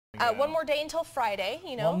One more day until Friday,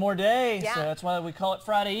 you know. One more day, yeah. so that's why we call it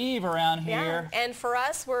Friday Eve around here. Yeah. And for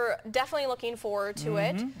us, we're definitely looking forward to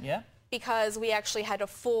it. Yeah. Because we actually had a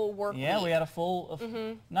full work week. Yeah, we had a full,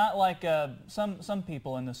 not like some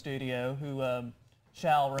people in the studio who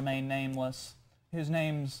shall remain nameless, whose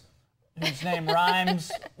name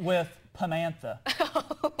rhymes with Pamantha.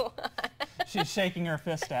 She's shaking her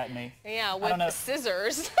fist at me. Yeah, with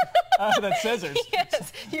scissors. Oh, that's scissors.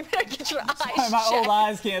 Yes, you better get your eyes Sorry, my checked. old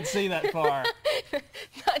eyes can't see that far.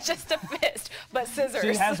 Not just a fist, but scissors.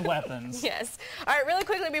 She has weapons. Yes. All right, really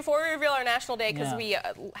quickly before we reveal our national day, because we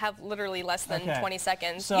have literally less than 20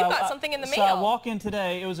 seconds. So you got something in the mail. So I walk in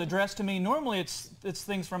today. It was addressed to me. Normally it's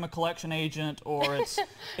things from a collection agent or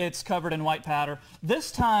it's covered in white powder.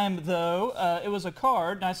 This time though, it was a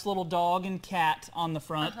card, nice little dog and cat on the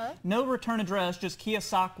front. No return address, just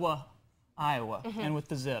Keosauqua, Iowa, and with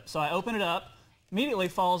the zip. So I open it up. Immediately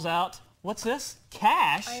falls out. What's this?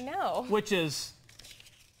 Cash. I know. Which is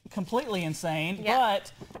completely insane. Yeah.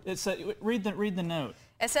 But it's read the note.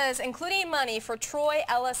 It says, including money for Troy,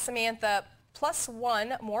 Ella, Samantha, plus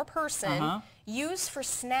one more person, used for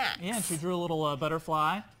snacks. Yeah, and she drew a little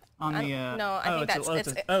butterfly on the. No, I think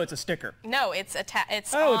it's a sticker. No, it's on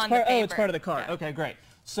the paper. Oh, it's part of the card. Yeah. Okay, great.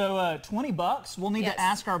 So $20. We'll need to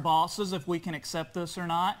ask our bosses if we can accept this or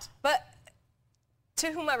not. But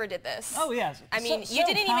to whomever did this. Oh, yes. I mean, you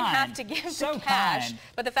didn't even have to give the cash,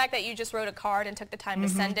 but the fact that you just wrote a card and took the time to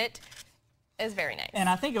send it is very nice. And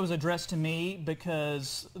I think it was addressed to me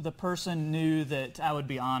because the person knew that I would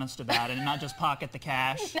be honest about it and not just pocket the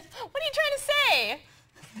cash. What are you trying to say?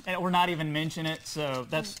 Or not even mention it. So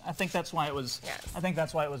I think that's why it was. Yes. I think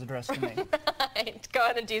that's why it was addressed to me. Right. Go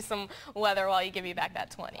ahead and do some weather while you give me back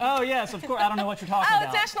that 20. Oh yes, of course. I don't know what you're talking about. Oh,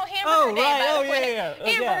 it's National Hamburger Day. Right. By the way. Yeah.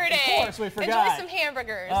 Hamburger Day. Of course, we forgot. Enjoy some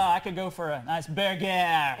hamburgers. I could go for a nice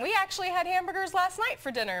burger. We actually had hamburgers last night for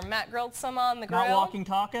dinner. Matt grilled some on the grill. Not walking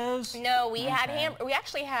tacos? No, we we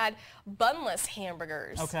actually had bunless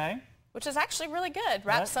hamburgers. Okay. Which is actually really good.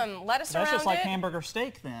 Wrap some lettuce around it. That's just like hamburger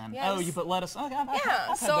steak then. Yes. Oh, you put lettuce. Okay, I've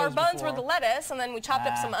yeah, so our buns were the lettuce, and then we chopped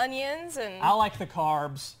up some onions. And I like the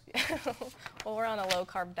carbs. Well, we're on a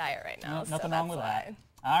low-carb diet right now. No, nothing wrong with that.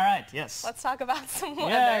 All right, yes. Let's talk about some weather.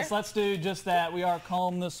 Yes, let's do just that. We are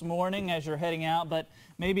calm this morning as you're heading out, but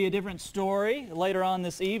maybe a different story. Later on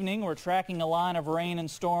this evening, we're tracking a line of rain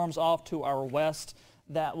and storms off to our west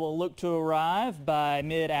that will look to arrive by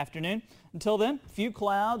mid-afternoon. Until then, few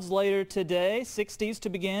clouds later today, 60s to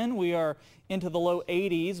begin. We are into the low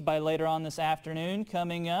 80s by later on this afternoon.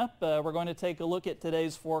 Coming up, we're going to take a look at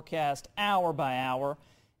today's forecast hour by hour,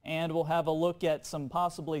 and we'll have a look at some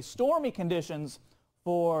possibly stormy conditions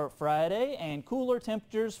for Friday and cooler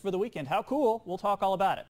temperatures for the weekend. How cool? We'll talk all about it.